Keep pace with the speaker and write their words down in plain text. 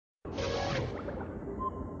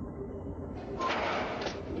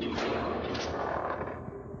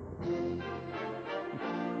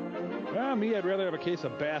Me, I'd rather have a case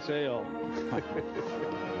of Bass Ale.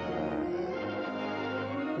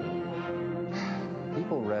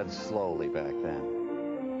 People read slowly back then.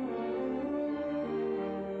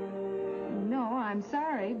 No, I'm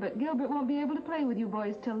sorry, but Gilbert won't be able to play with you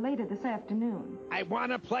boys till later this afternoon. I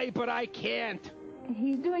want to play, but I can't.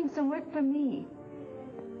 He's doing some work for me.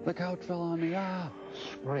 The couch fell on me.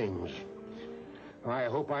 Springs. I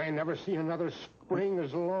hope I never see another spring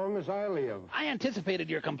as long as I live. I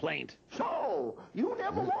anticipated your complaint. So, you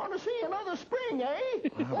never want to see another spring, eh?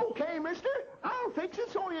 Okay, mister, I'll fix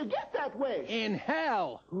it so you get that wish. In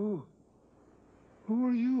hell. Who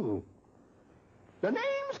are you? The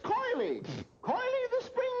name's Koesy. Koesy the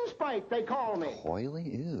Spring Spike, they call me.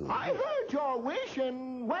 Koesy? Ew. I heard your wish,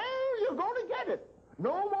 and, well, you're going to get it.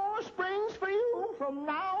 No more springs for you from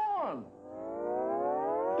now on.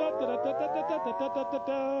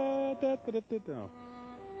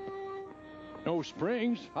 No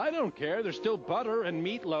springs. I don't care. There's still butter and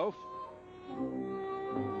meatloaf.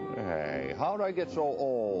 Hey, how'd I get so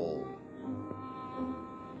old?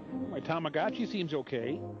 My Tamagotchi seems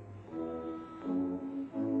okay.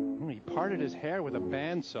 He parted his hair with a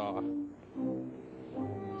bandsaw.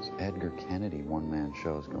 This Edgar Kennedy one-man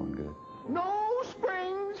show's going good. No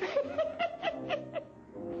springs.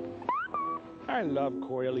 I love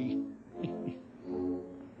Koesy.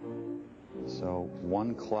 So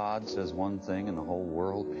one clod says one thing and the whole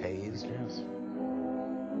world pays? Yes.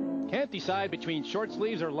 Can't decide between short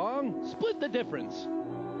sleeves or long? Split the difference.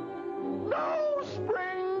 No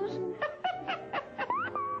springs.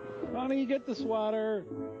 Honey, get the swatter.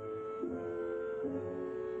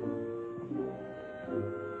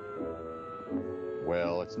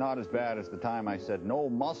 Well, it's not as bad as the time I said no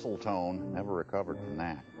muscle tone. Never recovered from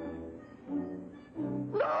that.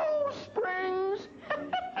 No springs.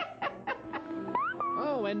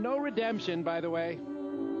 Oh, and no redemption, by the way.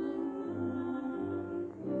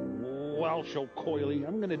 Well, show Koesy.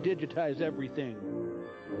 I'm going to digitize everything.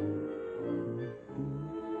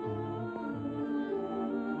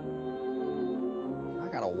 I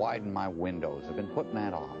gotta widen my windows. I've been putting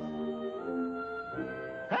that off.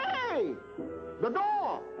 Hey! The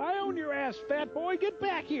door! I own your ass, fat boy. Get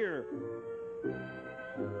back here.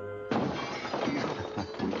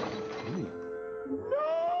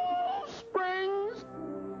 No springs.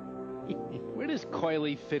 Where does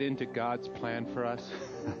Koesy fit into God's plan for us?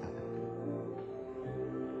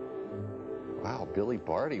 Wow, Billy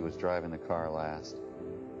Barty was driving the car last.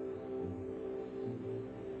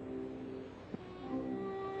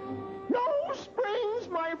 No springs,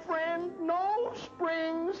 my friend. No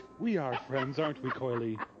springs. We are friends, aren't we,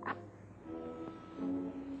 Koesy?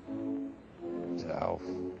 So,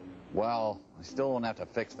 well, I still don't have to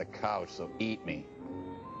fix the couch, so eat me.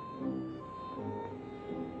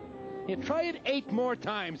 You try it 8 more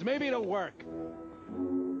times. Maybe it'll work.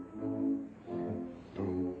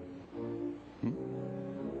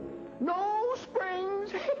 No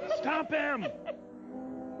springs. Stop him!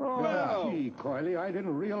 Oh, gee, Koesy, I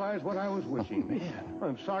didn't realize what I was wishing.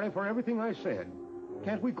 I'm sorry for everything I said.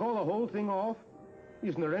 Can't we call the whole thing off?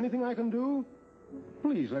 Isn't there anything I can do?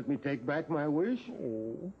 Please let me take back my wish.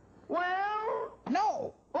 Well,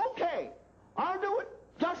 No! okay. I'll do it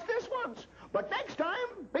just this once. But next time,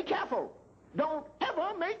 be careful. Don't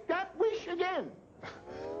ever make that wish again.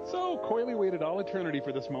 So, Koesy waited all eternity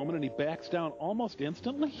for this moment, and he backs down almost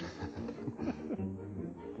instantly?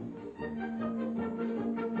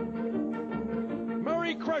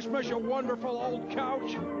 Merry Christmas, you wonderful old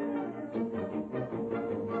couch.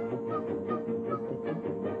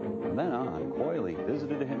 From then on, Koesy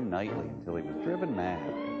visited him nightly until he was driven mad.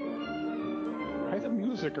 Why the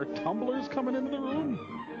music? Are tumblers coming into the room?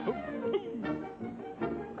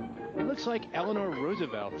 It looks like Eleanor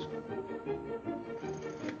Roosevelt.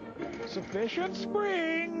 Sufficient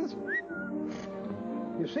springs!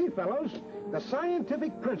 You see, fellows, the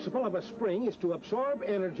scientific principle of a spring is to absorb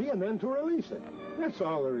energy and then to release it. That's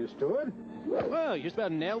all there is to it. Well, you just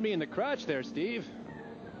about nailed me in the crotch there, Steve.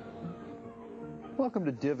 Welcome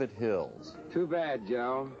to Divot Hills. Too bad,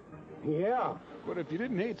 Joe. Yeah. But if you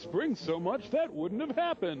didn't hate springs so much, that wouldn't have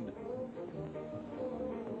happened.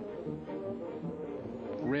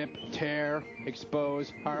 Rip, tear,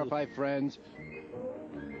 expose, horrify friends.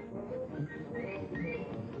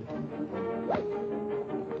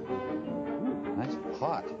 Nice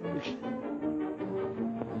pot.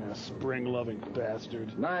 Spring-loving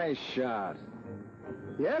bastard. Nice shot.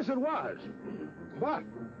 Yes, it was. But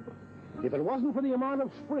if it wasn't for the amount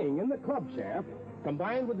of spring in the club shaft,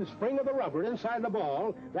 combined with the spring of the rubber inside the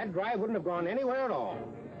ball, that drive wouldn't have gone anywhere at all.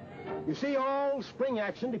 You see, all spring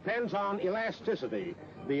action depends on elasticity.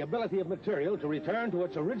 the ability of material to return to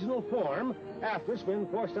its original form after it's been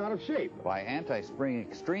forced out of shape. By anti-spring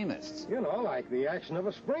extremists. You know, like the action of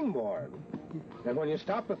a springboard. And when you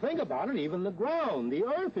stop to think about it, even the ground, the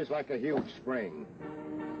earth, is like a huge spring.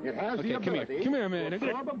 It has the ability come here a minute. to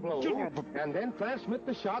absorb a blow and then transmit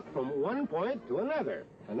the shock from one point to another.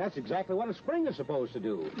 And that's exactly what a spring is supposed to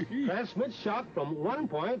do. Transmit shock from one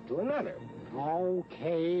point to another.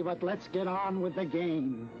 Okay, but let's get on with the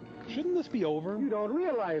game. Shouldn't this be over? You don't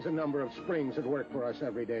realize the number of springs that work for us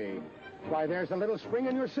every day. Why, there's a little spring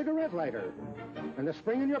in your cigarette lighter, and the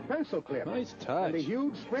spring in your pencil clip. Nice And touch. the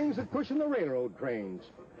huge springs that cushion the railroad trains.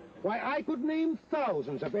 Why, I could name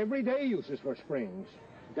thousands of everyday uses for springs.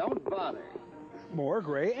 Don't bother. More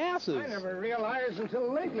gray asses. I never realized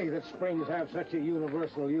until lately that springs have such a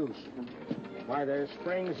universal use. Why, there's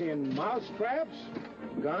springs in mouse traps,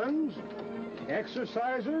 guns,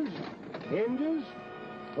 exercisers, hinges,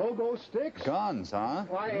 pogo sticks. Guns, huh?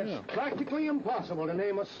 Why, it's practically impossible to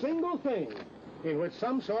name a single thing in which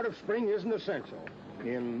some sort of spring isn't essential,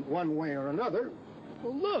 in one way or another.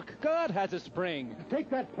 Well, look, God has a spring. Take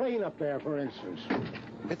that plane up there, for instance.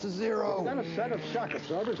 It's a zero. It's got a set of shock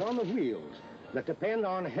absorbers on the wheels that depend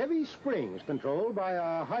on heavy springs controlled by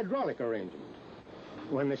a hydraulic arrangement.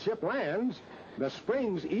 When the ship lands, the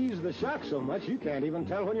springs ease the shock so much you can't even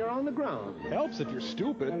tell when you're on the ground. Helps if you're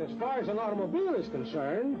stupid. And as far as an automobile is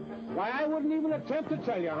concerned, why, I wouldn't even attempt to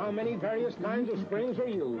tell you how many various kinds of springs are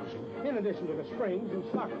used, in addition to the springs and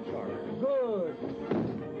shock absorbers.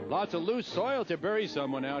 Good. Lots of loose soil to bury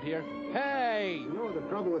someone out here. Hey! You know, the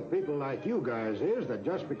trouble with people like you guys is that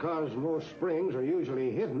just because most springs are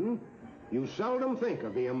usually hidden, you seldom think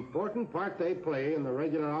of the important part they play in the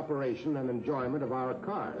regular operation and enjoyment of our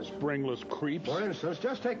cars. Springless creeps. For instance,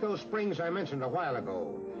 just take those springs I mentioned a while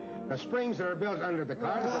ago. The springs that are built under the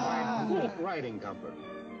car to provide full riding comfort.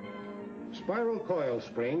 Spiral coil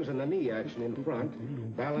springs in the knee action in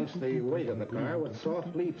front balance the weight of the car with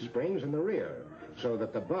soft leaf springs in the rear, so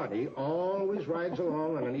that the body always rides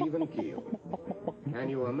along on an even keel. Can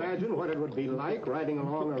you imagine what it would be like riding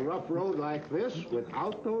along a rough road like this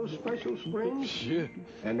without those special springs?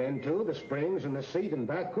 And then, too, the springs in the seat and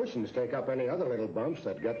back cushions take up any other little bumps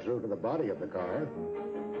that get through to the body of the car.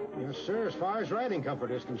 Yes, sir, as far as riding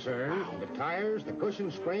comfort is concerned, the tires, the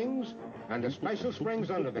cushion springs, and the special springs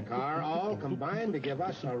under the car all combine to give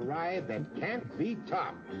us a ride that can't be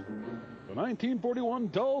topped. The 1941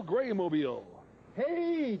 Dull Gray Mobile.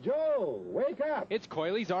 Hey, Joe, wake up. It's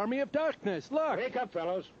Coyley's Army of Darkness. Look. Wake up,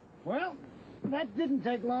 fellows. Well, that didn't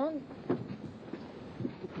take long.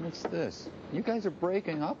 What's this? You guys are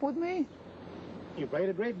breaking up with me? You played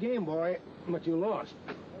a great game, boy, but you lost.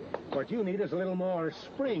 What you need is a little more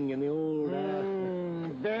spring in the old...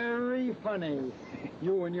 Very funny.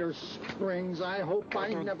 You and your springs. I hope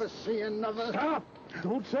I never see another... Stop!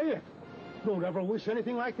 Don't say it. Don't ever wish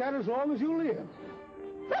anything like that as long as you live.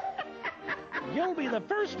 You'll be the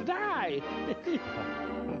first to die.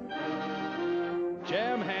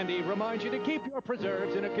 Jam Handy reminds you to keep your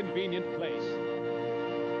preserves in a convenient place.